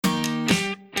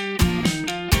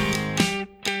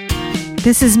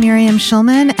This is Miriam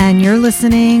Schulman, and you're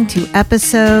listening to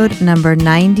episode number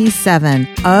 97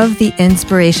 of the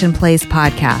Inspiration Place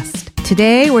podcast.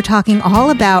 Today, we're talking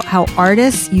all about how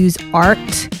artists use art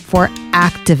for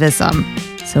activism.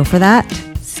 So for that,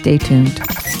 stay tuned.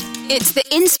 It's the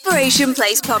Inspiration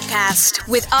Place podcast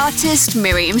with artist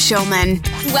Miriam Schulman.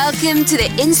 Welcome to the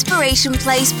Inspiration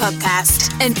Place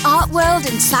podcast, an art world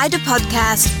insider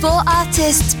podcast for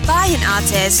artists by an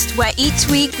artist, where each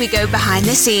week we go behind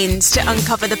the scenes to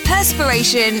uncover the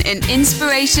perspiration and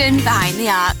inspiration behind the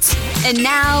art. And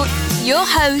now, your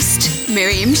host,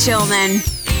 Miriam Schulman.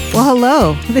 Well,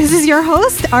 hello. This is your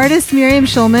host, artist Miriam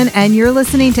Schulman, and you're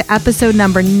listening to episode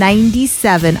number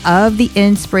 97 of the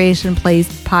Inspiration Place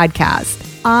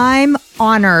podcast. I'm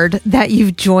honored that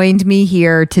you've joined me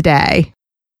here today.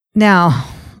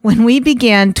 Now, when we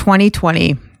began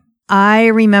 2020, I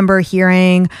remember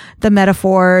hearing the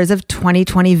metaphors of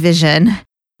 2020 vision,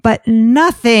 but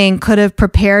nothing could have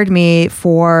prepared me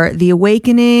for the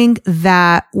awakening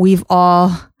that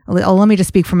let me just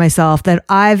speak for myself, that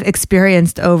I've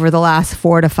experienced over the last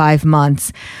 4 to 5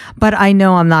 months, but I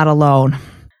know I'm not alone.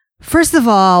 First of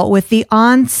all, with the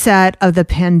onset of the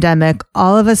pandemic,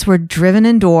 all of us were driven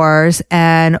indoors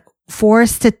and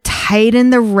forced to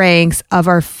tighten the ranks of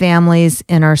our families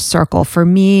in our circle. For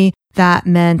me, that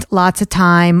meant lots of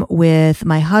time with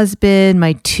my husband,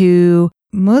 my 2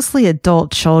 mostly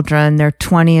adult children. They're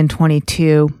 20 and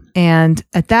 22. And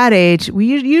at that age, we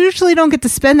usually don't get to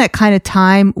spend that kind of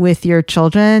time with your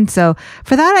children. So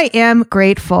for that, I am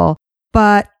grateful.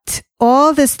 But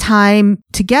all this time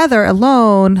together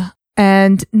alone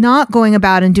and not going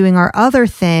about and doing our other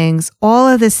things, all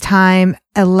of this time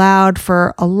allowed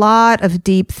for a lot of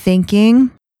deep thinking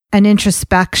and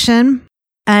introspection.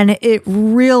 And it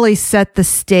really set the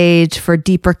stage for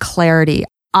deeper clarity.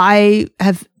 I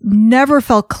have never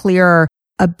felt clearer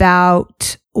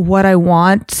about what I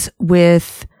want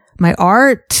with my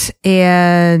art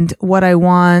and what I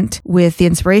want with the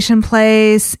Inspiration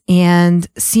Place and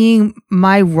seeing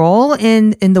my role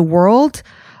in the world.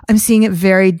 I'm seeing it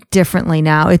very differently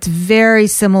now. It's very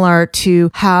similar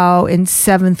to how in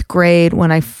 7th grade,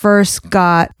 when I first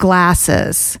got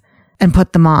glasses and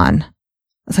put them on, I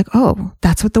was like, oh,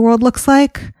 that's what the world looks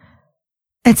like.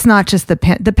 It's not just the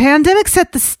pandemic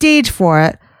set the stage for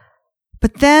it.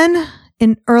 But then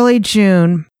in early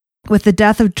June, with the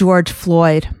death of George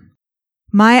Floyd,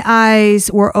 my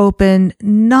eyes were open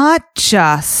not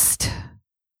just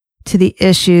to the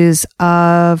issues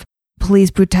of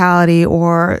police brutality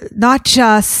or not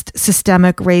just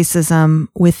systemic racism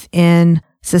within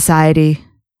society,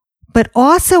 but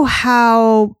also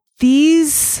how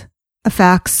these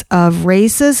effects of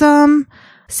racism,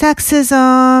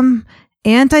 sexism,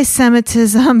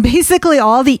 anti-Semitism, basically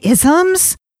all the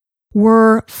isms,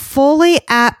 were fully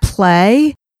at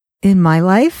play in my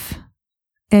life.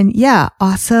 And yeah,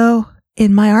 also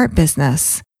in my art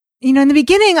business. You know, in the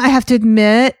beginning, I have to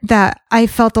admit that I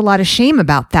felt a lot of shame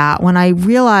about that when I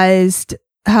realized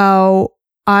how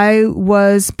I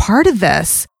was part of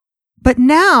this. But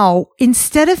now,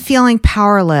 instead of feeling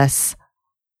powerless,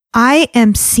 I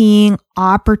am seeing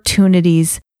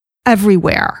opportunities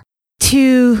everywhere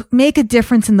to make a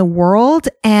difference in the world.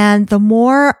 And the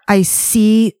more I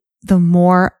see, the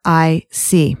more I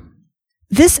see.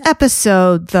 This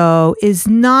episode, though, is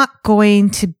not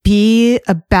going to be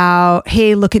about,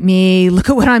 hey, look at me, look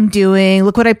at what I'm doing,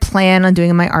 look what I plan on doing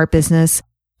in my art business.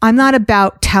 I'm not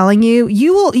about telling you.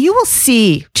 You will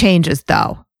see changes,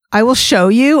 though. I will show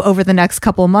you over the next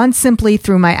couple of months simply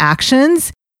through my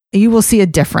actions. You will see a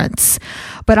difference.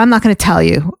 But I'm not going to tell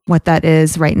you what that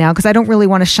is right now because I don't really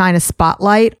want to shine a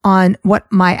spotlight on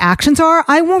what my actions are.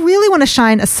 I will really want to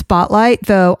shine a spotlight,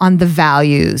 though, on the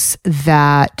values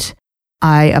that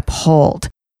I uphold.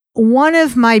 One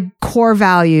of my core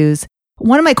values,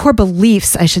 one of my core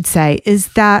beliefs, I should say,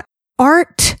 is that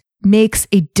art makes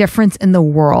a difference in the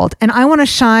world. And I want to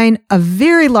shine a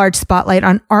very large spotlight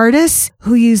on artists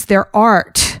who use their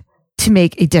art to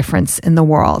make a difference in the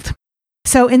world.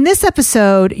 So in this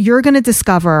episode, you're going to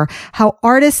discover how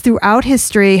artists throughout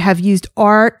history have used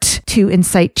art to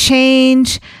incite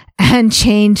change and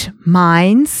change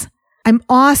minds. I'm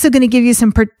also going to give you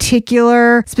some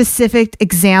particular specific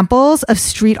examples of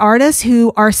street artists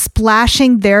who are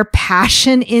splashing their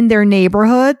passion in their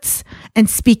neighborhoods and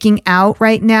speaking out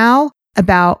right now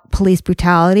about police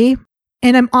brutality.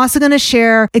 And I'm also going to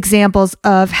share examples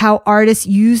of how artists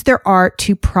use their art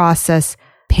to process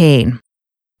pain.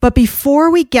 But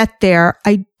before we get there,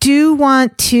 I do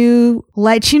want to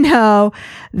let you know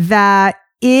that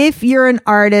if you're an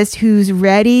artist who's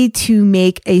ready to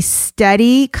make a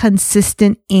steady,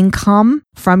 consistent income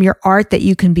from your art that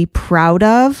you can be proud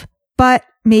of, but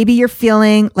maybe you're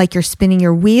feeling like you're spinning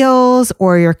your wheels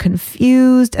or you're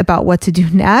confused about what to do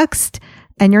next,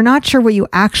 and you're not sure what you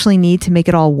actually need to make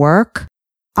it all work.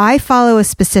 I follow a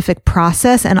specific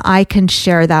process and I can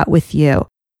share that with you.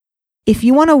 If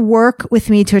you want to work with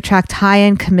me to attract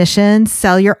high-end commissions,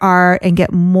 sell your art, and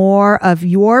get more of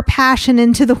your passion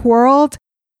into the world,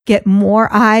 get more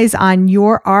eyes on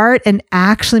your art, and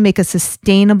actually make a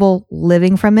sustainable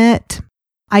living from it,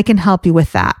 I can help you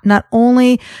with that. Not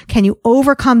only can you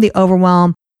overcome the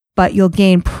overwhelm, but you'll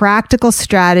gain practical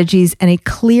strategies and a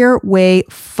clear way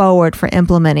forward for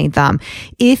implementing them.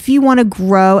 If you want to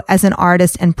grow as an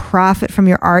artist and profit from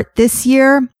your art this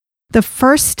year, the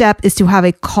first step is to have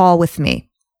a call with me.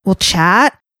 We'll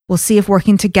chat. We'll see if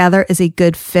working together is a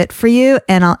good fit for you,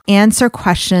 and I'll answer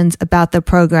questions about the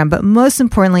program. But most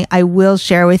importantly, I will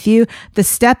share with you the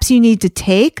steps you need to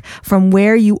take from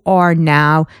where you are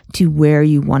now to where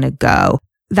you want to go.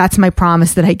 That's my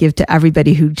promise that I give to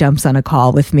everybody who jumps on a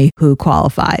call with me who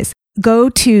qualifies. Go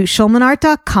to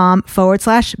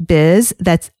schulmanart.com/biz.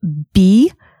 That's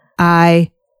BIZ.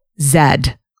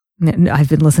 I've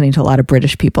been listening to a lot of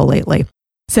British people lately.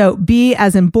 So B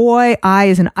as in boy, I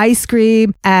as in ice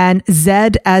cream, and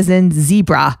Z as in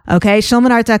zebra. Okay.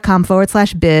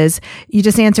 schulmanart.com/biz. You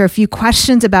just answer a few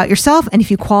questions about yourself. And if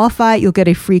you qualify, you'll get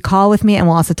a free call with me. And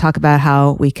we'll also talk about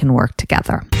how we can work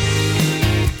together.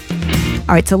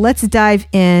 All right. So let's dive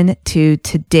into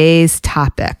today's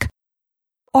topic.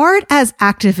 Art as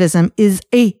activism is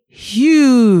a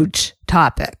huge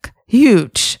topic.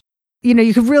 Huge. You know,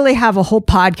 you could really have a whole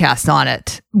podcast on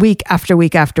it week after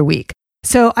week after week.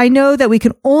 So I know that we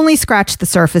can only scratch the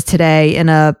surface today in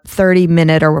a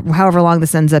 30-minute or however long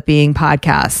this ends up being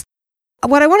podcast.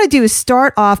 What I want to do is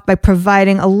start off by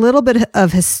providing a little bit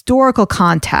of historical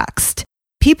context.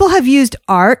 People have used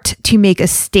art to make a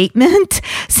statement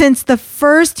since the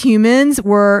first humans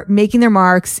were making their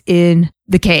marks in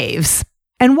the caves.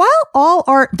 And while all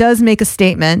art does make a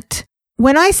statement,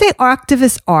 when I say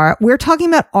activist art, we're talking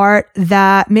about art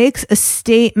that makes a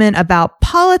statement about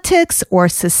politics or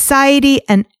society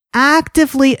and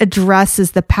actively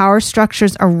addresses the power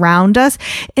structures around us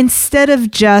instead of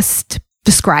just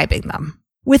describing them.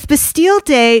 With Bastille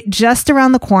Day just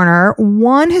around the corner,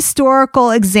 one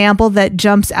historical example that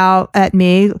jumps out at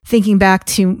me, thinking back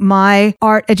to my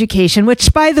art education,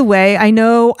 which, by the way, I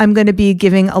know I'm going to be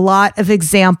giving a lot of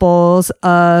examples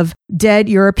of dead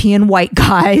European white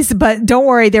guys, but don't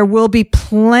worry, there will be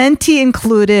plenty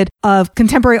included of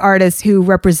contemporary artists who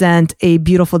represent a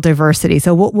beautiful diversity.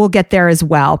 So we'll get there as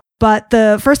well. But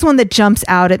the first one that jumps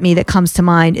out at me that comes to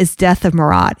mind is Death of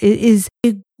Marat. It is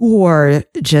a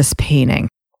gorgeous painting.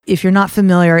 If you're not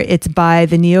familiar, it's by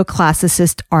the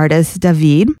neoclassicist artist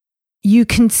David. You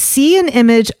can see an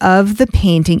image of the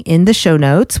painting in the show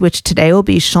notes, which today will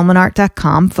be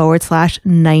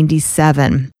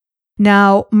schulmanart.com/97.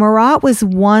 Now, Marat was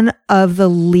one of the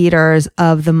leaders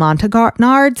of the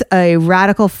Montagnards, a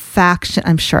radical faction.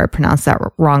 I'm sure I pronounced that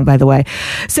wrong, by the way.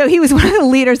 So he was one of the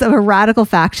leaders of a radical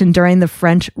faction during the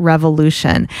French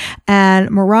Revolution. And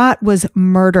Marat was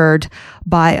murdered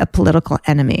by a political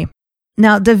enemy.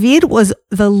 Now, David was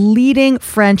the leading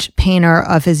French painter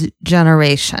of his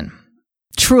generation.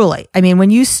 Truly. I mean, when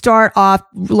you start off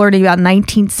learning about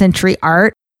 19th century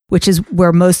art, which is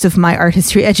where most of my art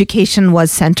history education was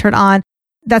centered on,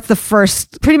 that's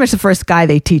pretty much the first guy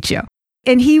they teach you.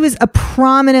 And he was a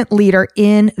prominent leader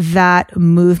in that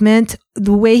movement.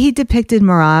 The way he depicted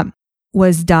Marat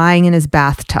was dying in his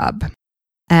bathtub.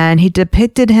 And he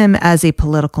depicted him as a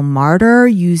political martyr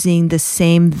using the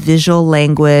same visual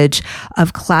language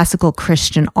of classical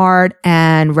Christian art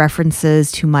and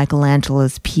references to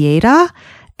Michelangelo's Pieta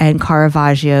and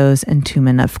Caravaggio's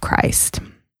Entombment of Christ.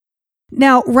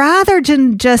 Now, rather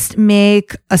than just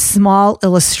make a small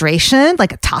illustration,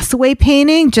 like a toss-away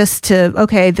painting, just to,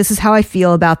 okay, this is how I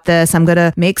feel about this. I'm going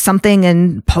to make something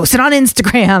and post it on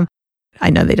Instagram. I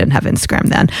know they didn't have Instagram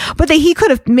then, but he could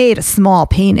have made a small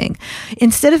painting.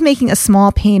 Instead of making a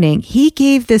small painting, he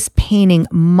gave this painting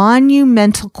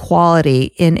monumental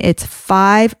quality in its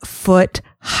 5-foot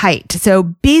height. So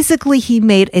basically, he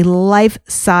made a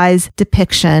life-size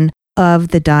depiction of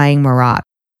the dying Marat.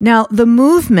 Now, the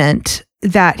movement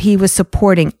that he was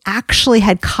supporting actually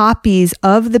had copies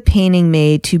of the painting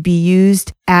made to be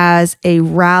used as a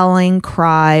rallying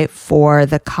cry for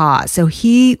the cause. So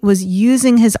he was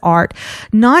using his art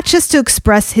not just to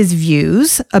express his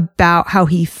views about how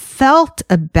he felt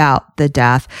about the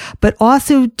death, but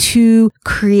also to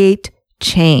create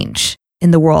change in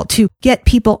the world, to get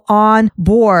people on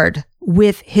board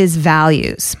with his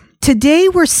values. Today,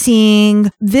 we're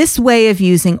seeing this way of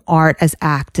using art as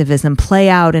activism play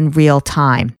out in real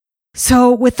time.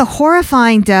 So with the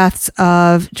horrifying deaths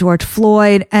of George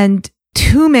Floyd and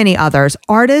too many others,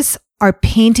 artists are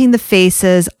painting the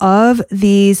faces of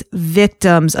these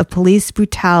victims of police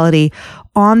brutality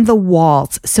on the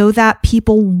walls so that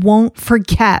people won't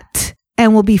forget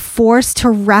and will be forced to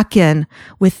reckon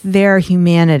with their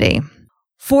humanity.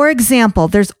 For example,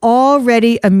 there's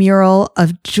already a mural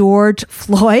of George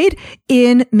Floyd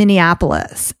in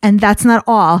Minneapolis. And that's not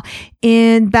all.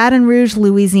 In Baton Rouge,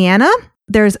 Louisiana,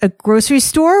 there's a grocery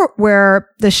store where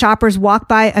the shoppers walk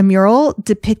by a mural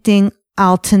depicting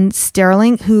Alton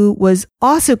Sterling, who was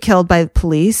also killed by the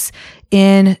police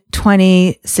in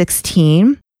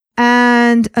 2016.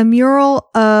 And a mural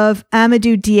of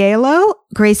Amadou Diallo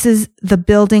graces the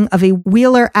building of a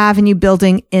Wheeler Avenue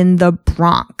building in the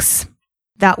Bronx.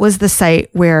 That was the site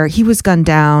where he was gunned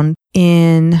down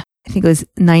in, I think it was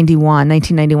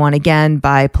 1991, again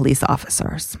by police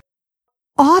officers.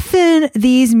 Often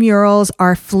these murals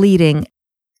are fleeting.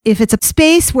 If it's a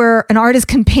space where an artist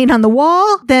can paint on the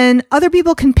wall, then other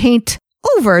people can paint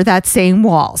over that same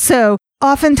wall. So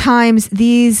oftentimes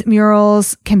these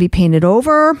murals can be painted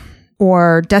over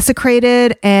or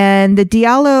desecrated, and the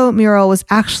Diallo mural was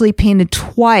actually painted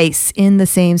twice in the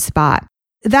same spot.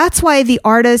 That's why the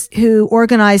artists who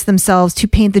organized themselves to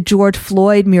paint the George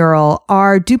Floyd mural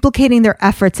are duplicating their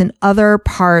efforts in other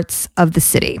parts of the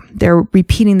city. They're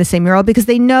repeating the same mural because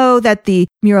they know that the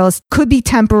murals could be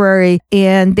temporary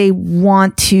and they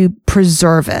want to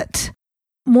preserve it.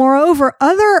 Moreover,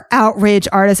 other outrage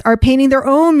artists are painting their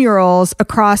own murals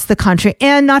across the country,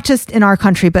 and not just in our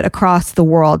country, but across the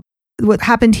world. What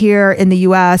happened here in the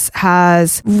US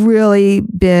has really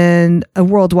been a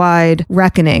worldwide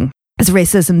reckoning, as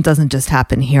racism doesn't just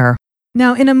happen here.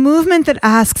 Now, in a movement that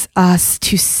asks us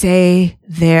to say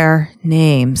their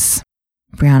names,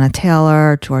 Breonna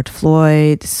Taylor, George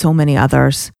Floyd, so many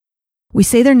others, we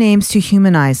say their names to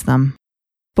humanize them.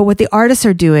 But what the artists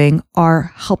are doing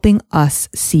are helping us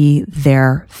see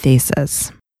their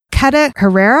faces. Keta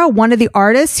Herrera, one of the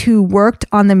artists who worked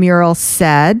on the mural,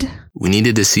 said, "We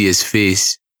needed to see his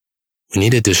face. We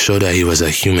needed to show that he was a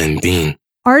human being."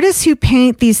 Artists who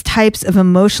paint these types of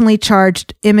emotionally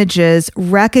charged images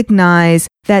recognize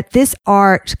that this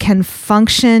art can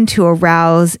function to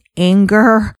arouse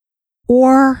anger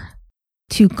or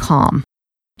to calm.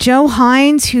 Joe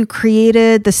Hines, who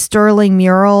created the Sterling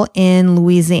mural in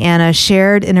Louisiana,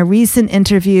 shared in a recent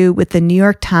interview with the New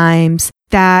York Times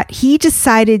that he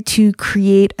decided to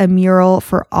create a mural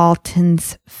for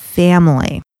Alton's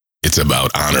family. It's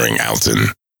about honoring Alton.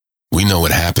 We know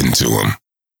what happened to him,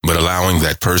 but allowing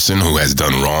that person who has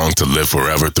done wrong to live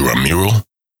forever through a mural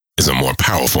is a more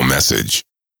powerful message.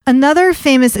 Another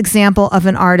famous example of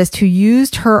an artist who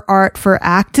used her art for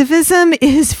activism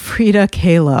is Frida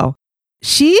Kahlo.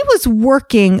 She was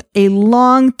working a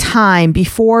long time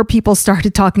before people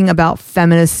started talking about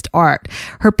feminist art.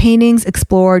 Her paintings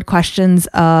explored questions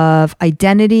of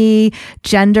identity,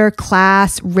 gender,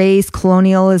 class, race,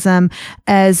 colonialism,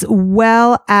 as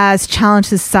well as challenged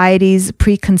society's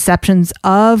preconceptions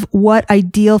of what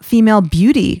ideal female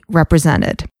beauty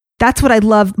represented. That's what I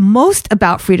love most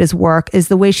about Frida's work, is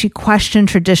the way she questioned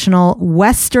traditional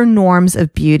Western norms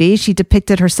of beauty. She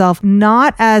depicted herself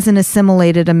not as an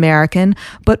assimilated American,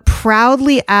 but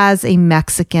proudly as a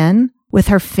Mexican, with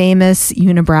her famous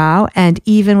unibrow and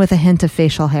even with a hint of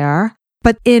facial hair.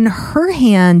 But in her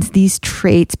hands, these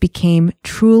traits became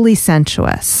truly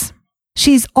sensuous.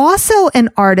 She's also an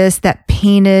artist that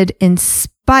painted in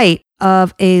spite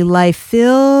of a life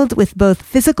filled with both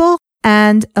physical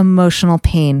and emotional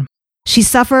pain. She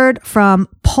suffered from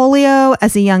polio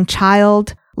as a young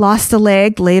child, lost a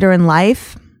leg later in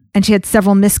life, and she had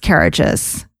several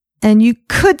miscarriages. And you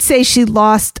could say she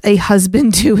lost a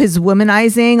husband to his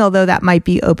womanizing, although that might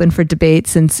be open for debate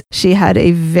since she had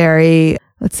a very,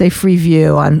 let's say, free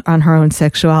view on her own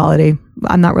sexuality.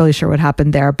 I'm not really sure what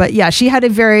happened there. But yeah, she had a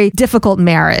very difficult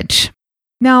marriage.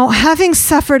 Now, having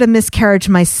suffered a miscarriage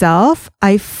myself,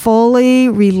 I fully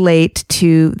relate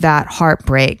to that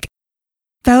heartbreak.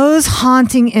 Those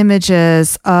haunting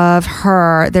images of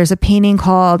her, there's a painting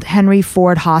called Henry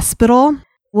Ford Hospital.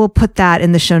 We'll put that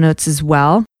in the show notes as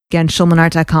well. Again,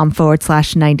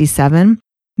 schulmanart.com/97.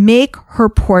 Make her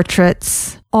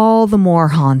portraits all the more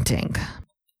haunting.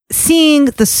 Seeing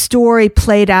the story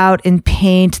played out in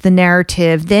paint, the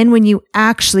narrative, then when you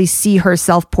actually see her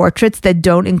self-portraits that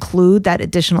don't include that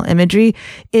additional imagery,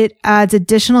 it adds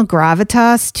additional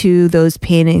gravitas to those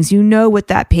paintings. You know what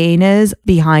that pain is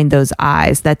behind those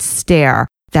eyes, that stare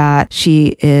that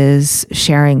she is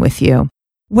sharing with you.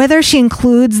 Whether she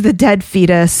includes the dead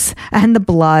fetus and the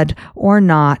blood or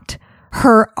not,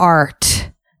 her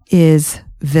art is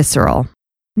visceral.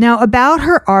 Now, about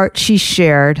her art, she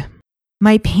shared,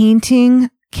 "My painting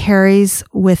carries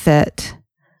with it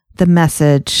the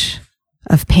message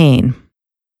of pain."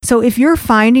 So if you're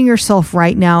finding yourself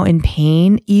right now in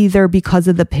pain, either because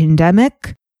of the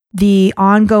pandemic, the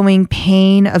ongoing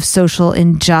pain of social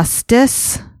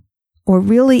injustice, or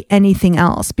really anything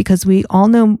else, because we all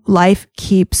know life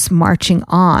keeps marching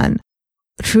on.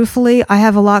 Truthfully, I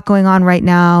have a lot going on right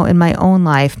now in my own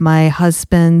life. My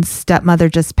husband's stepmother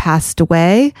just passed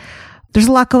away. There's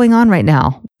a lot going on right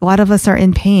now. A lot of us are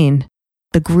in pain.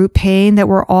 The group pain that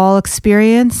we're all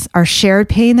experiencing, our shared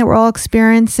pain that we're all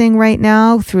experiencing right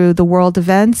now through the world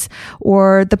events,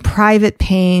 or the private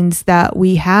pains that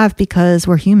we have because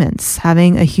we're humans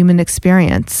having a human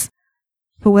experience.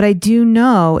 But what I do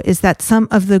know is that some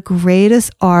of the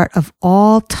greatest art of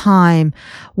all time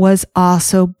was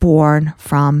also born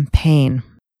from pain.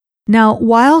 Now,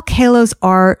 while Kahlo's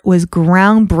art was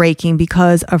groundbreaking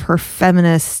because of her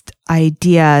feminist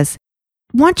ideas,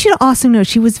 I want you to also know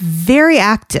she was very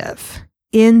active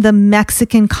in the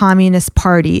Mexican Communist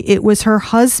Party. It was her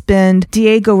husband,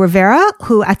 Diego Rivera,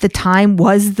 who at the time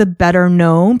was the better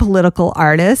known political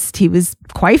artist. He was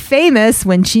quite famous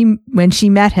when she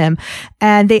met him.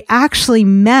 And they actually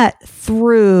met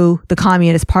through the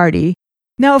Communist Party.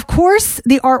 Now, of course,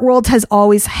 the art world has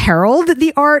always heralded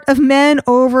the art of men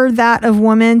over that of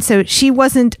women, so she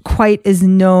wasn't quite as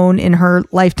known in her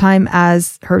lifetime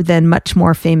as her then much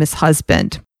more famous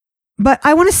husband. But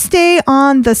I want to stay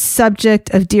on the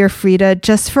subject of Dear Frida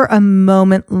just for a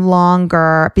moment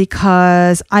longer,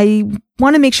 because I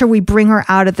want to make sure we bring her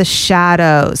out of the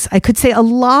shadows. I could say a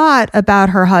lot about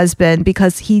her husband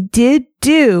because he did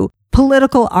do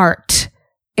political art,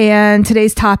 and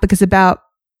today's topic is about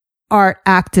art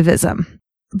activism.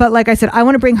 But like I said, I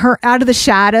want to bring her out of the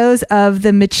shadows of the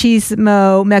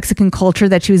machismo Mexican culture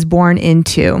that she was born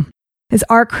into. As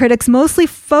art critics mostly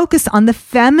focused on the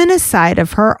feminist side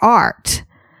of her art.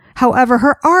 However,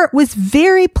 her art was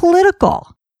very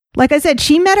political. Like I said,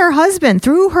 she met her husband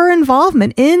through her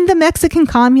involvement in the Mexican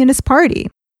Communist Party.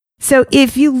 So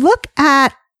if you look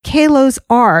at Kahlo's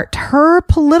art, her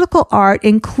political art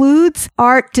includes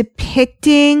art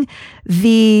depicting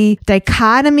the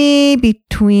dichotomy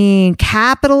between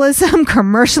capitalism,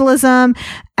 commercialism,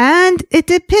 and it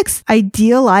depicts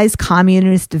idealized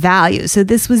communist values. So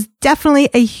this was definitely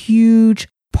a huge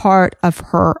part of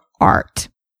her art.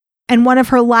 And one of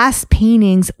her last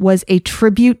paintings was a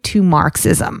tribute to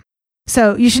Marxism.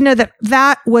 So you should know that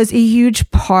that was a huge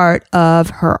part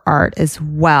of her art as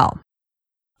well.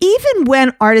 Even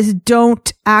when artists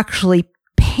don't actually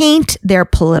paint their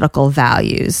political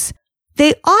values,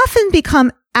 they often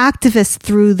become activists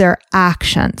through their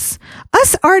actions.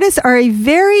 Us artists are a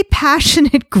very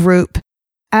passionate group,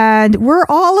 and we're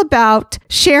all about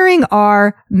sharing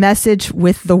our message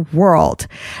with the world.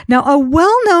 Now, a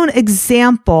well-known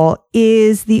example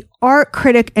is the art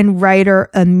critic and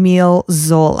writer Emile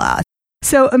Zola.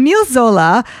 So Emile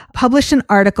Zola published an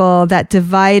article that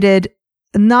divided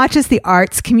not just the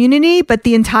arts community, but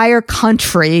the entire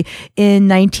country in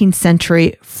 19th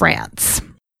century France.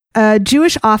 A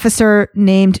Jewish officer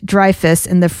named Dreyfus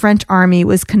in the French army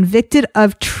was convicted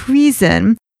of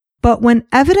treason, but when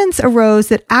evidence arose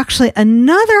that actually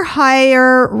another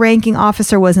higher ranking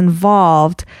officer was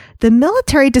involved, the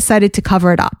military decided to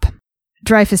cover it up.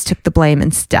 Dreyfus took the blame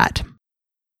instead.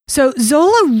 So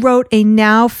Zola wrote a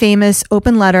now famous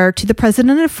open letter to the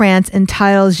president of France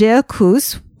entitled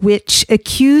J'accuse, which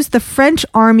accused the French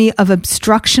army of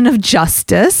obstruction of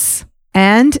justice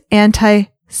and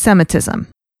anti-Semitism.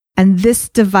 And this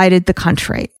divided the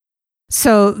country.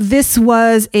 So this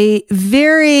was a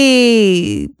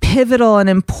very pivotal and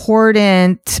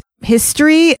important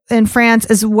history in France,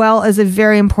 as well as a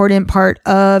very important part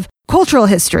of cultural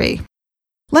history.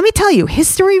 Let me tell you,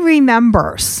 history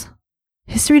remembers.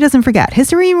 History doesn't forget.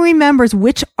 History remembers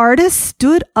which artists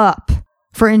stood up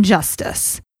for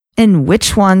injustice and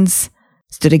which ones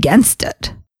stood against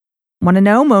it. Want to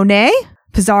know? Monet,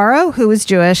 Pissarro, who was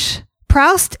Jewish,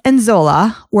 Proust, and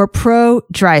Zola were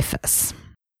pro-Dreyfus.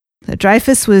 So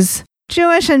Dreyfus was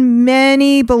Jewish, and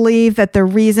many believe that the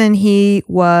reason he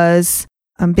was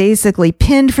basically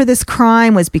pinned for this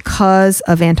crime was because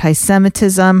of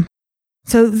anti-Semitism.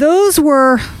 So those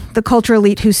were the cultural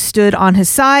elite who stood on his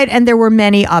side, and there were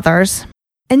many others.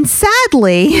 And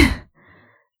sadly,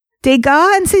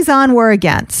 Degas and Cézanne were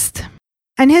against.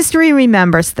 And history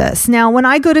remembers this. Now, when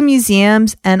I go to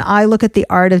museums and I look at the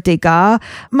art of Degas,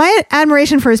 my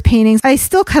admiration for his paintings, I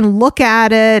still can look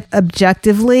at it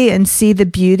objectively and see the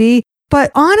beauty.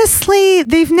 But honestly,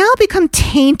 they've now become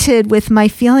tainted with my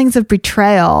feelings of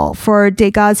betrayal for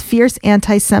Degas' fierce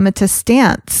anti-Semitist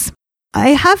stance. I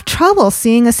have trouble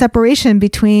seeing a separation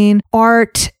between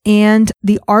art and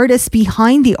the artist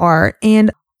behind the art.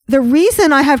 And the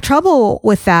reason I have trouble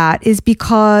with that is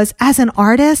because as an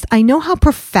artist, I know how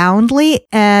profoundly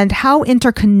and how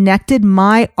interconnected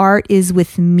my art is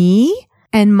with me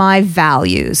and my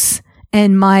values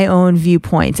and my own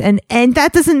viewpoints. And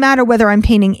that doesn't matter whether I'm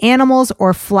painting animals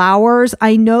or flowers.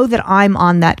 I know that I'm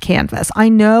on that canvas. I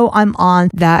know I'm on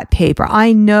that paper.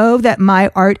 I know that my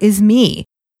art is me.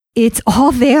 It's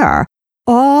all there.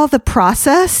 All the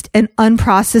processed and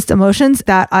unprocessed emotions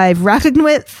that I've reckoned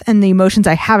with and the emotions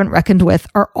I haven't reckoned with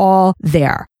are all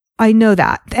there. I know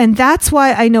that. And that's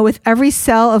why I know with every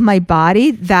cell of my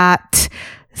body that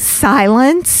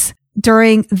silence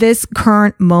during this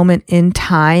current moment in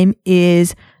time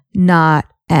is not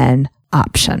an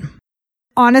option.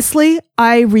 Honestly,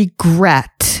 I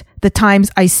regret the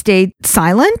times I stayed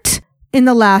silent in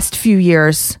the last few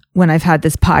years when I've had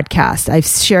this podcast. I've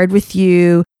shared with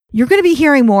you, you're going to be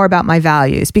hearing more about my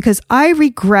values because I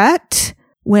regret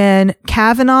when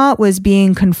Kavanaugh was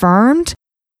being confirmed,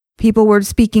 people were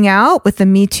speaking out with the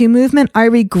Me Too movement. I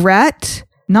regret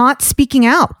not speaking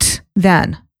out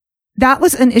then. That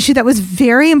was an issue that was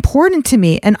very important to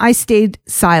me, and I stayed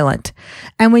silent.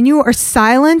 And when you are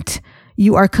silent,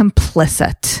 you are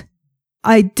complicit.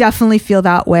 I definitely feel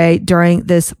that way during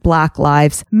this Black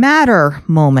Lives Matter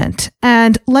moment.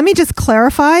 And let me just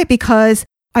clarify, because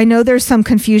I know there's some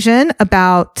confusion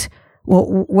about,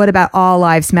 well, what about all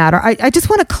lives matter? I just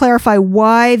want to clarify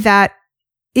why that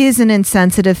is an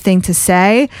insensitive thing to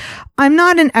say. I'm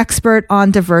not an expert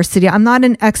on diversity. I'm not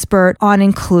an expert on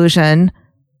inclusion.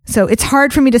 So it's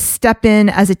hard for me to step in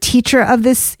as a teacher of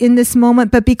this in this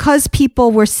moment, but because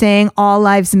people were saying all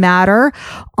lives matter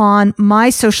on my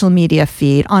social media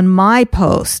feed, on my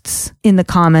posts in the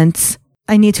comments,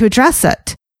 I need to address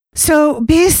it. So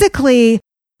basically,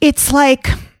 it's like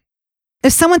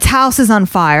if someone's house is on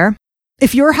fire,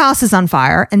 if your house is on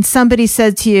fire and somebody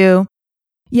said to you,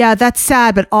 yeah, that's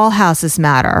sad, but all houses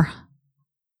matter.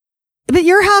 But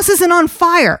your house isn't on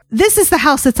fire. This is the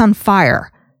house that's on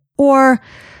fire. Or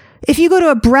if you go to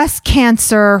a breast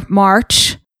cancer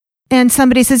march and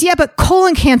somebody says, yeah, but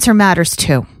colon cancer matters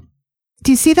too.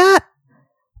 Do you see that?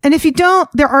 And if you don't,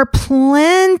 there are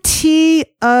plenty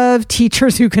of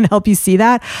teachers who can help you see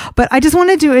that. But I just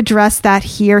wanted to address that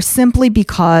here simply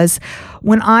because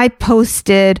when I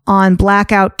posted on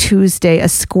Blackout Tuesday a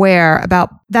square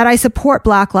about that I support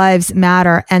Black Lives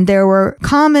Matter, and there were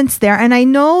comments there. And I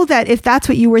know that if that's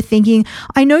what you were thinking,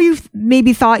 I know you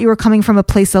maybe thought you were coming from a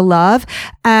place of love.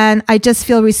 And I just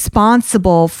feel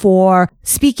responsible for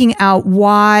speaking out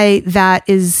why that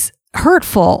is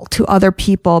hurtful to other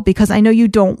people, because I know you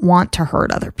don't want to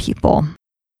hurt other people.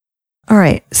 All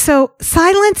right. So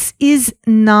silence is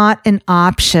not an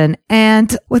option.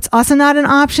 And what's also not an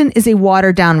option is a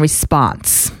watered down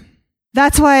response.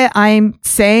 That's why I'm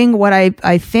saying what I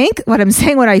think, what I'm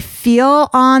saying, what I feel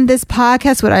on this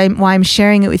podcast, why I'm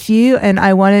sharing it with you. And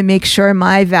I want to make sure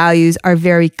my values are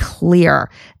very clear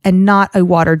and not a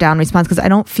watered down response, because I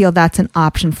don't feel that's an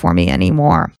option for me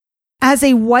anymore. As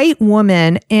a white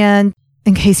woman, and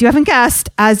in case you haven't guessed,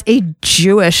 as a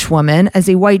Jewish woman, as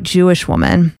a white Jewish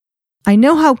woman, I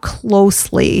know how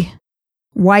closely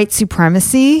white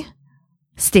supremacy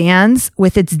stands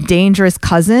with its dangerous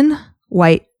cousin,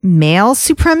 white male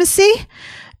supremacy,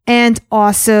 and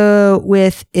also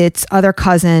with its other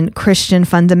cousin, Christian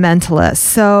fundamentalists.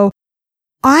 So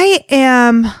I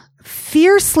am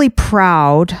fiercely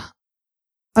proud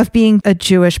of being a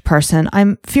Jewish person.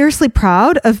 I'm fiercely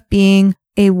proud of being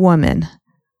a woman.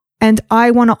 And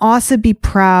I want to also be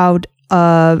proud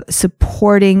of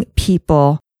supporting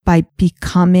people by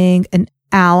becoming an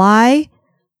ally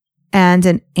and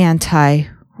an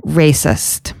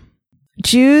anti-racist.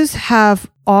 Jews have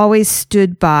always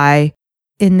stood by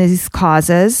in these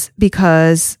causes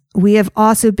because we have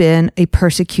also been a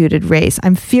persecuted race.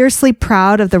 I'm fiercely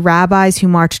proud of the rabbis who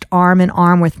marched arm in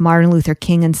arm with Martin Luther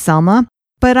King and Selma.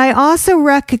 But I also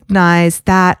recognize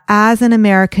that as an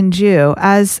American Jew,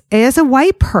 as a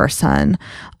white person,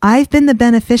 I've been the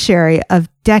beneficiary of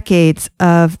decades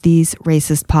of these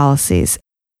racist policies.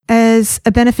 As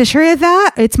a beneficiary of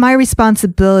that, it's my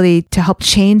responsibility to help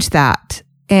change that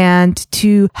and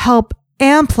to help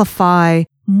amplify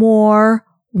more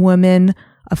women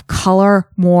of color,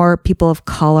 more people of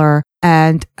color,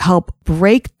 and help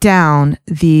break down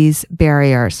these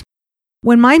barriers.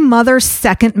 When my mother's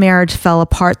second marriage fell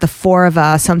apart, the four of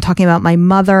us, I'm talking about my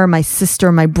mother, my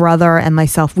sister, my brother, and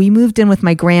myself, we moved in with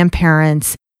my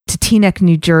grandparents to Teaneck,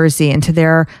 New Jersey, into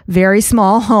their very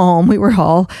small home. We were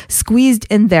all squeezed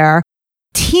in there.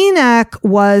 Teaneck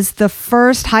was the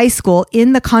first high school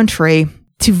in the country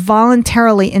to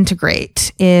voluntarily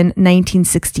integrate in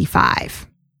 1965.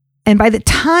 And by the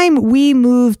time we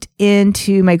moved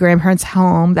into my grandparents'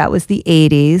 home, that was the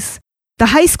 80s, the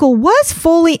high school was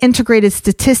fully integrated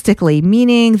statistically,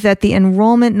 meaning that the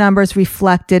enrollment numbers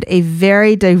reflected a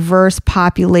very diverse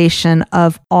population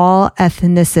of all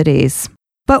ethnicities.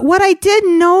 But what I did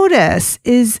notice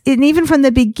is, and even from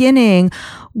the beginning,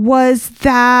 was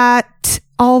that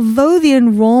although the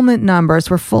enrollment numbers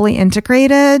were fully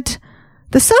integrated,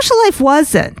 the social life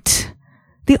wasn't.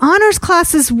 The honors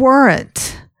classes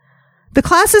weren't. The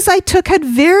classes I took had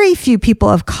very few people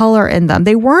of color in them.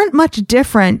 They weren't much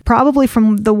different, probably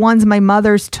from the ones my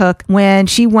mother's took when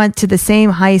she went to the same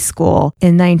high school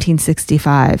in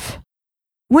 1965.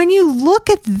 When you look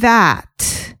at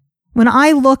that, when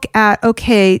I look at,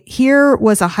 okay, here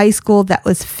was a high school that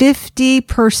was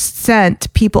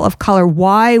 50% people of color,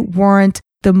 why weren't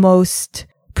the most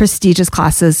prestigious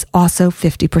classes also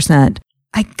 50%?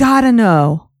 I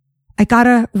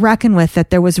gotta reckon with that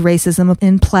there was racism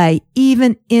in play,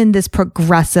 even in this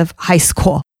progressive high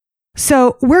school.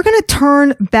 So we're going to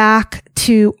turn back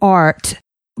to art,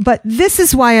 but this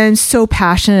is why I'm so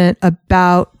passionate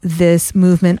about this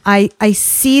movement. I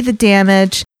see the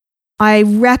damage. I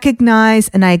recognize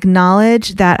and I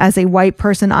acknowledge that as a white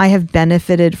person, I have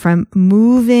benefited from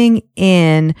moving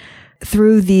in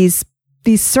through these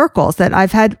circles, that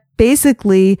I've had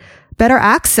basically better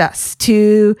access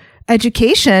to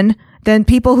education than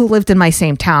people who lived in my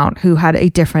same town who had a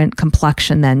different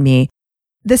complexion than me.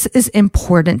 This is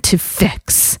important to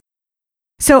fix.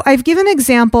 So I've given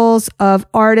examples of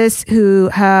artists who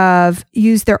have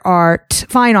used their art,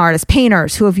 fine artists,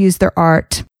 painters who have used their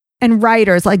art, and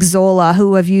writers like Zola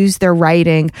who have used their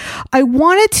writing. I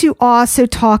wanted to also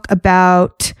talk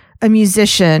about a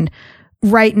musician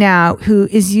right now who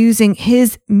is using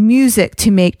his music to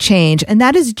make change, and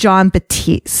that is Jon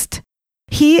Batiste.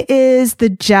 He is the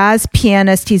jazz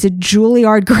pianist. He's a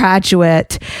Juilliard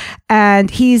graduate, and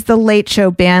he's the Late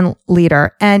Show band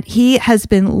leader. And he has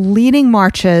been leading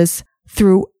marches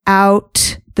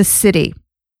throughout the city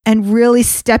and really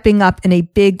stepping up in a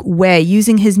big way,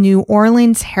 using his New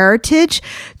Orleans heritage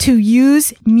to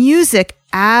use music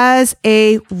as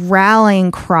a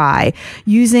rallying cry,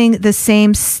 using the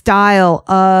same style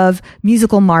of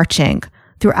musical marching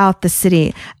throughout the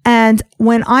city. And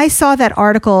when I saw that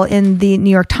article in the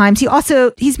New York Times,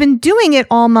 he's been doing it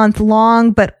all month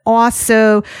long, but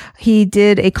also he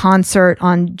did a concert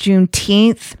on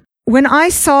Juneteenth. When I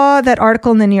saw that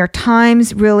article in the New York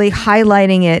Times really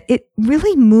highlighting it, it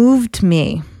really moved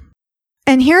me.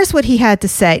 And here's what he had to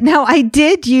say. Now, I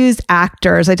did use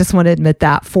actors. I just want to admit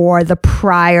that for the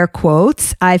prior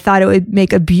quotes. I thought it would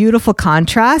make a beautiful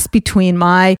contrast between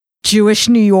my Jewish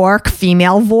New York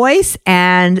female voice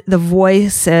and the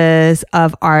voices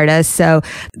of artists. So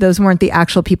those weren't the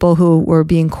actual people who were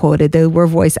being quoted. They were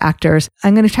voice actors.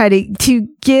 I'm going to try to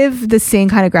give the same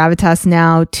kind of gravitas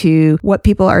now to what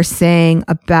people are saying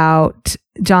about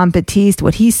Jon Batiste,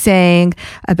 what he's saying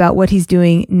about what he's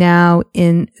doing now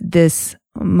in this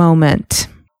moment.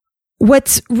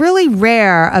 What's really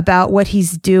rare about what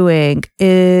he's doing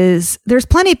is there's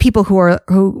plenty of people who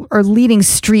are leading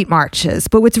street marches,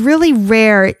 but what's really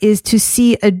rare is to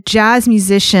see a jazz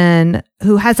musician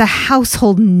who has a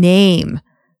household name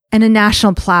and a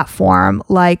national platform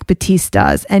like Batiste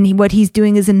does. And what he's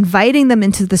doing is inviting them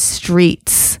into the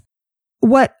streets.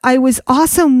 What I was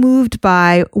also moved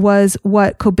by was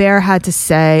what Colbert had to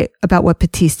say about what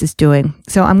Batiste is doing.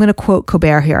 So I'm going to quote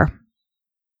Colbert here.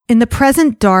 In the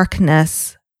present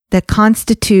darkness that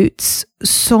constitutes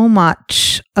so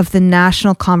much of the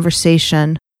national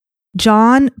conversation,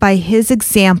 John, by his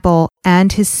example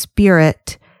and his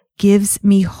spirit, gives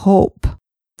me hope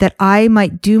that I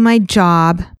might do my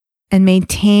job and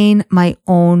maintain my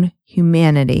own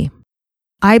humanity.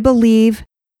 I believe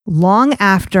long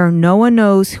after no one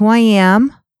knows who I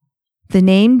am, the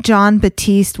name Jon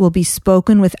Batiste will be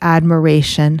spoken with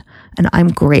admiration, and I'm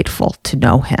grateful to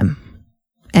know him.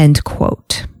 End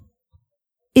quote.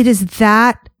 It is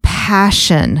that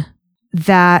passion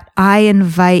that I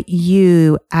invite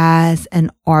you as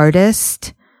an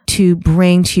artist to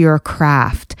bring to your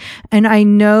craft. And I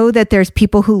know that there's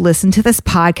people who listen to this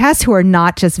podcast who are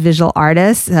not just visual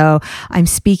artists. So I'm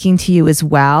speaking to you as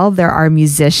well. There are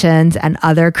musicians and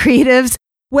other creatives.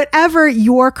 Whatever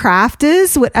your craft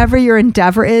is, whatever your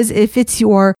endeavor is, if it's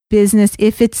your business,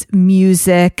 if it's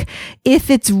music, if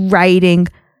it's writing,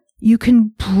 you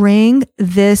can bring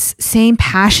this same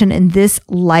passion and this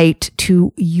light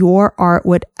to your art,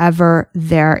 whatever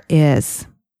there is.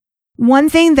 One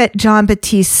thing that Jon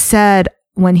Batiste said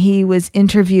when he was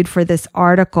interviewed for this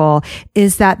article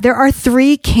is that there are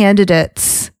 3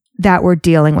 candidates that we're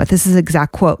dealing with. This is an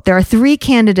exact quote. There are 3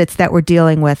 candidates that we're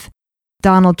dealing with: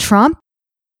 Donald Trump,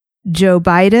 Joe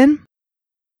Biden,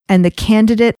 and the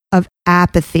candidate of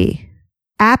apathy.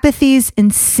 Apathy's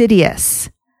insidious.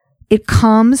 It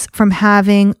comes from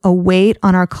having a weight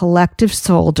on our collective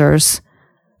shoulders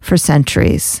for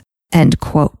centuries. End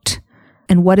quote.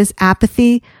 And what is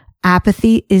apathy?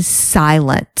 Apathy is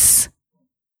silence.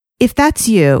 If that's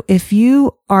you, if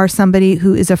you are somebody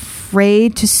who is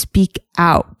afraid to speak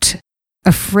out,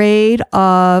 afraid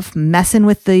of messing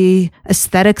with the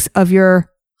aesthetics of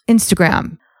your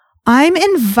Instagram, I'm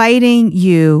inviting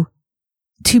you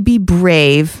to be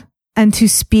brave and to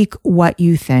speak what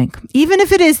you think, even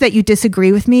if it is that you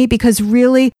disagree with me, because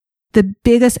really the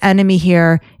biggest enemy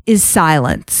here is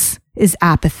silence, is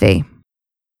apathy.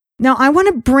 Now, I want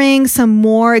to bring some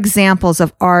more examples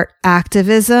of art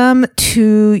activism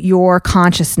to your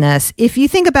consciousness. If you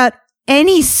think about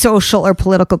any social or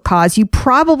political cause, you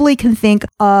probably can think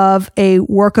of a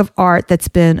work of art that's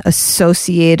been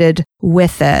associated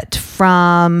with it.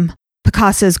 From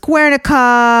Picasso's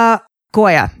Guernica,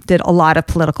 Goya did a lot of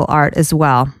political art as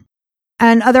well.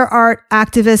 And other art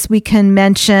activists we can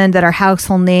mention that are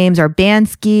household names are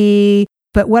Bansky.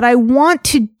 But what I want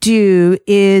to do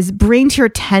is bring to your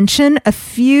attention a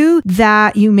few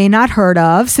that you may not heard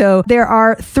of. So there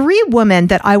are 3 women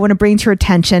that I want to bring to your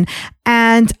attention,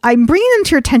 and I'm bringing them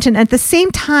to your attention. At the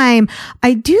same time,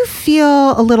 I do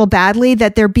feel a little badly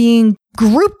that they're being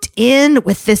grouped in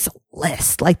with this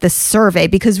list, like this survey,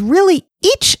 because really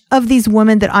each of these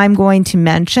women that I'm going to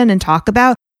mention and talk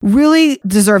about really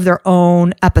deserve their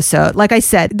own episode. Like I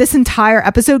said, this entire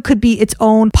episode could be its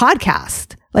own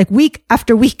podcast, like week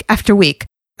after week after week.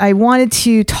 I wanted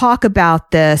to talk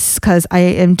about this because I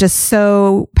am just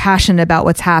so passionate about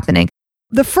what's happening.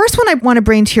 The first one I want to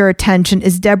bring to your attention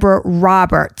is Deborah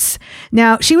Roberts.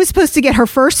 Now, she was supposed to get her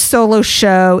first solo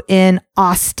show in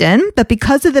Austin, but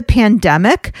because of the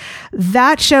pandemic,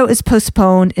 that show is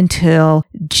postponed until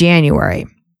January.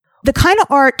 The kind of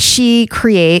art she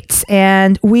creates,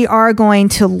 and we are going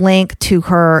to link to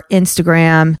her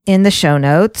Instagram in the show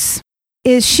notes,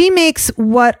 is she makes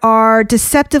what are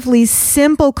deceptively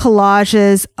simple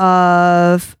collages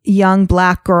of young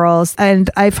Black girls. And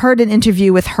I've heard an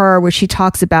interview with her where she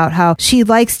talks about how she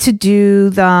likes to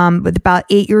do them with about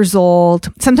 8 years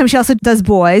old. Sometimes she also does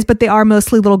boys, but they are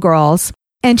mostly little girls.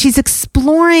 And she's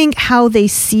exploring how they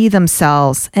see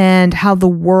themselves and how the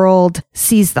world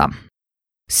sees them.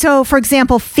 So, for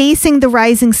example, Facing the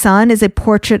Rising Sun is a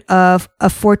portrait of a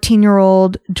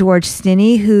 14-year-old George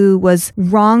Stinney who was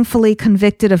wrongfully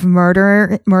convicted of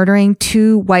murdering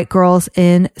 2 white girls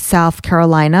in South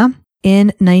Carolina in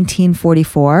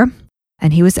 1944,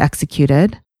 and he was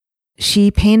executed.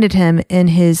 She painted him in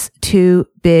his 2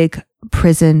 big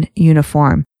prison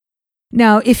uniform.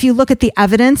 Now, if you look at the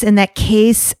evidence in that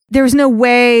case, there's no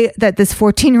way that this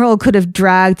 14-year-old could have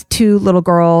dragged 2 little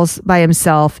girls by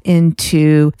himself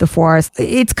into the forest.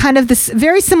 It's kind of this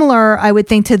very similar, I would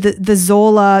think, to the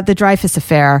Zola, the Dreyfus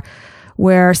affair,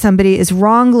 where somebody is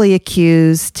wrongly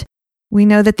accused. We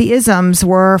know that the isms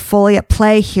were fully at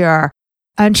play here.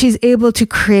 And she's able to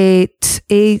create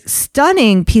a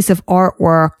stunning piece of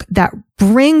artwork that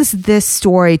brings this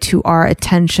story to our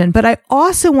attention. But I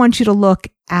also want you to look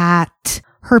at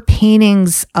her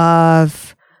paintings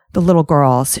of the little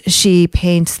girls. She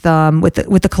paints them with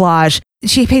the collage.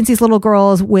 She paints these little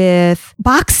girls with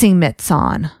boxing mitts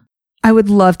on. I would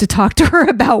love to talk to her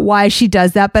about why she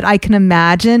does that, but I can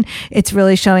imagine it's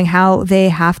really showing how they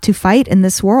have to fight in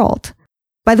this world.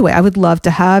 By the way, I would love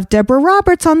to have Deborah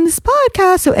Roberts on this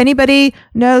podcast. So anybody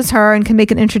knows her and can make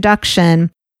an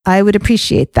introduction, I would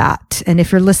appreciate that. And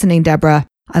if you're listening, Deborah,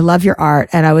 I love your art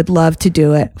and I would love to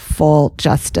do it full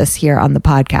justice here on the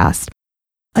podcast.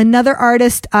 Another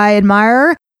artist I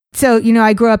admire. So,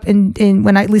 I grew up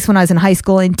when I was in high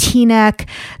school in Teaneck.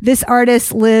 This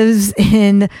artist lives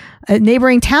in a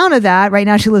neighboring town of that. Right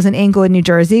now she lives in Englewood, New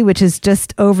Jersey, which is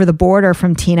just over the border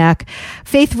from Teaneck.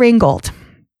 Faith Ringgold.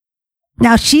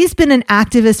 Now, she's been an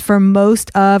activist for most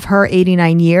of her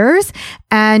 89 years,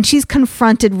 and she's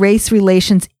confronted race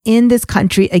relations in this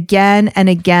country again and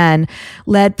again,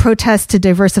 led protests to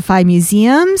diversify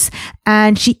museums,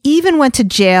 and she even went to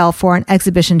jail for an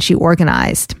exhibition she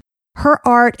organized. Her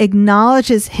art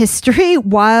acknowledges history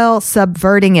while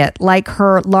subverting it, like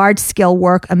her large-scale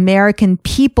work, American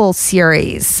People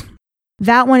series.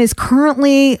 That one is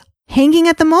currently hanging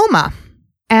at the MoMA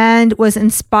and was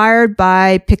inspired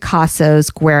by Picasso's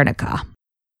Guernica.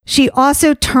 She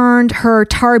also turned her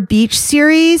Tar Beach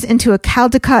series into a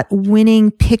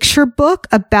Caldecott-winning picture book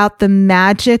about the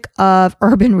magic of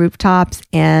urban rooftops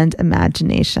and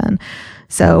imagination.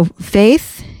 So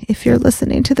Faith, if you're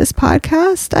listening to this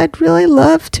podcast, I'd really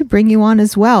love to bring you on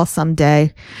as well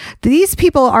someday. These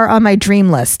people are on my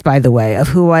dream list, by the way, of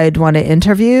who I'd want to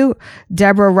interview.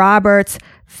 Deborah Roberts,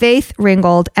 Faith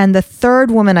Ringgold, and the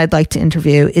third woman I'd like to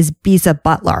interview is Bisa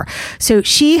Butler. So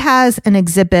she has an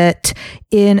exhibit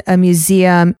in a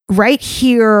museum right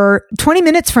here, 20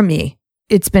 minutes from me.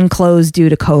 It's been closed due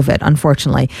to COVID,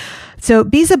 unfortunately. So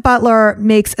Bisa Butler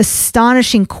makes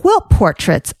astonishing quilt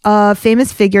portraits of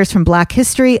famous figures from Black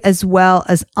history, as well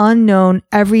as unknown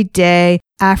everyday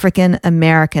African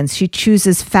Americans. She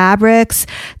chooses fabrics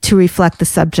to reflect the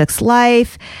subject's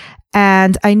life.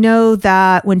 And I know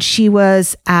that when she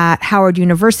was at Howard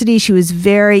University, she was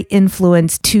very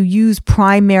influenced to use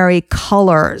primary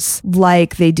colors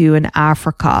like they do in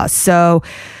Africa. So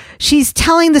she's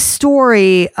telling the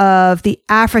story of the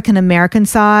African American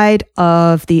side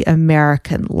of the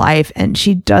American life, and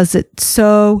she does it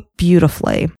so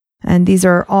beautifully. And these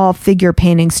are all figure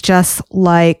paintings, just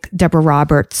like Deborah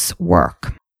Roberts'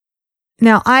 work.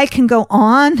 Now, I can go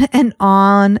on and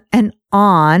on and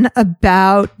on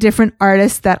about different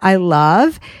artists that I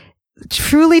love.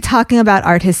 Truly talking about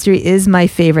art history is my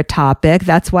favorite topic.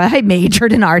 That's why I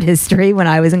majored in art history when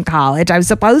I was in college. I was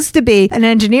supposed to be an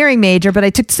engineering major, but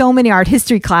I took so many art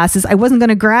history classes, I wasn't going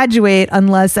to graduate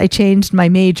unless I changed my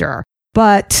major.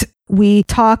 But we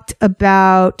talked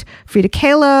about Frida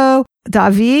Kahlo,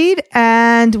 David,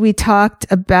 and we talked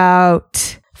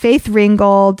about Faith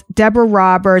Ringgold, Deborah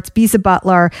Roberts, Bisa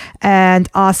Butler, and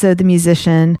also the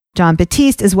musician Jon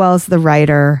Batiste, as well as the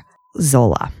writer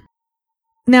Zola.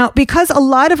 Now, because a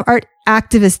lot of art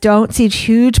activists don't see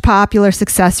huge popular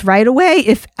success right away,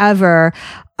 if ever,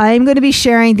 I'm going to be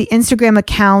sharing the Instagram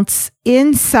accounts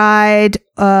inside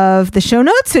of the show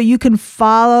notes so you can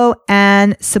follow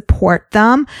and support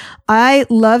them. I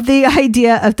love the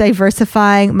idea of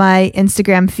diversifying my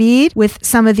Instagram feed with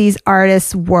some of these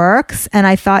artists' works, and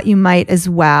I thought you might as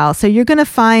well. So you're going to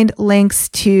find links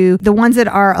to the ones that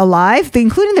are alive,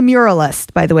 including the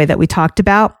muralist, by the way, that we talked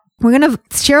about. We're going to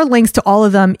share links to all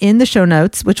of them in the show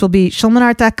notes, which will be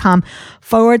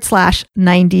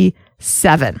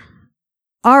schulmanart.com/97.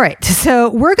 All right. So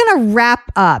we're going to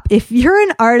wrap up. If you're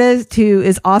an artist who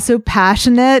is also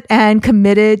passionate and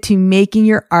committed to making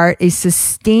your art a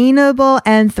sustainable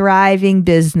and thriving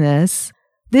business,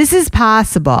 this is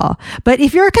possible. But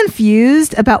if you're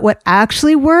confused about what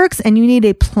actually works and you need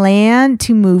a plan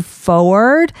to move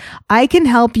forward, I can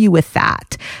help you with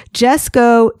that. Just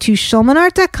go to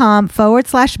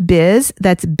schulmanart.com/biz.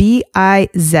 That's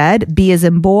B-I-Z. B as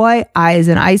in boy, I as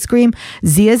in ice cream,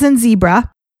 Z as in zebra.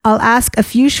 I'll ask a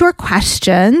few short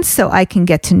questions so I can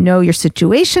get to know your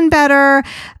situation better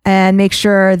and make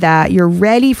sure that you're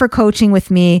ready for coaching with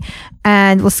me,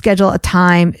 and we'll schedule a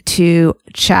time to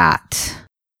chat.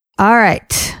 All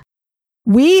right.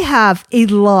 We have a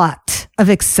lot of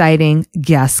exciting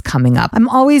guests coming up. I'm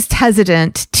always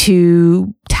hesitant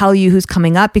to tell you who's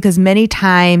coming up because many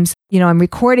times, I'm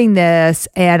recording this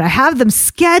and I have them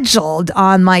scheduled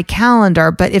on my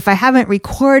calendar, but if I haven't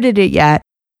recorded it yet,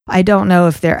 I don't know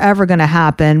if they're ever going to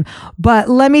happen. But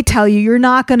let me tell you, you're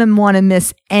not going to want to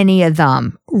miss any of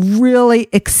them. Really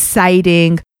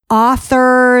exciting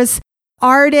authors,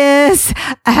 artists,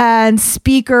 and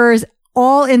speakers,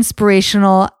 all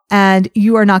inspirational, and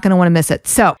you are not going to want to miss it.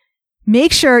 So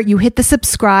make sure you hit the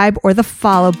subscribe or the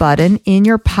follow button in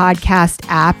your podcast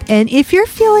app. And if you're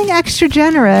feeling extra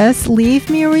generous, leave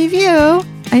me a review.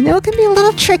 I know it can be a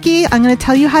little tricky. I'm going to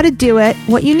tell you how to do it.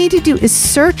 What you need to do is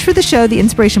search for the show, The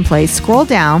Inspiration Place, scroll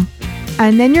down,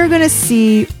 and then you're going to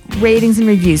see ratings and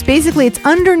reviews. Basically, it's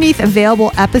underneath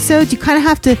available episodes. You kind of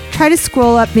have to try to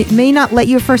scroll up. It may not let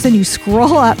you at first, and you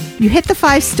scroll up, you hit the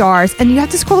 5 stars, and you have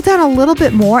to scroll down a little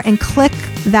bit more and click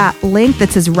that link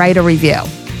that says write a review.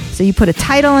 So you put a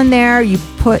title in there, you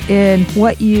put in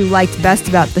what you liked best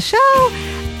about the show.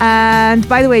 And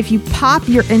by the way, if you pop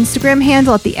your Instagram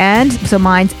handle at the end, so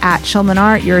mine's at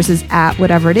 @SchulmanArt, yours is at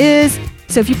whatever it is.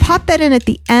 So if you pop that in at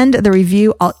the end of the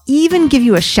review, I'll even give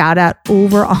you a shout out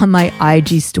over on my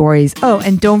IG stories. Oh,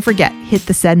 and don't forget, hit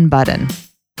the send button.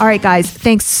 All right, guys,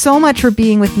 thanks so much for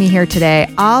being with me here today.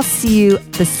 I'll see you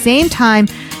the same time,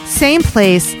 same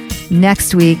place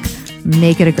next week.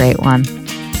 Make it a great one.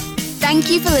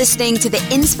 Thank you for listening to the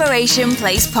Inspiration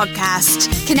Place podcast.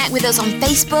 Connect with us on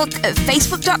Facebook at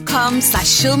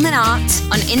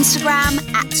facebook.com/SchulmanArt, on Instagram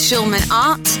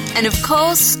 @SchulmanArt, and of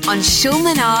course on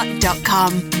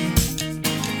schulmanart.com.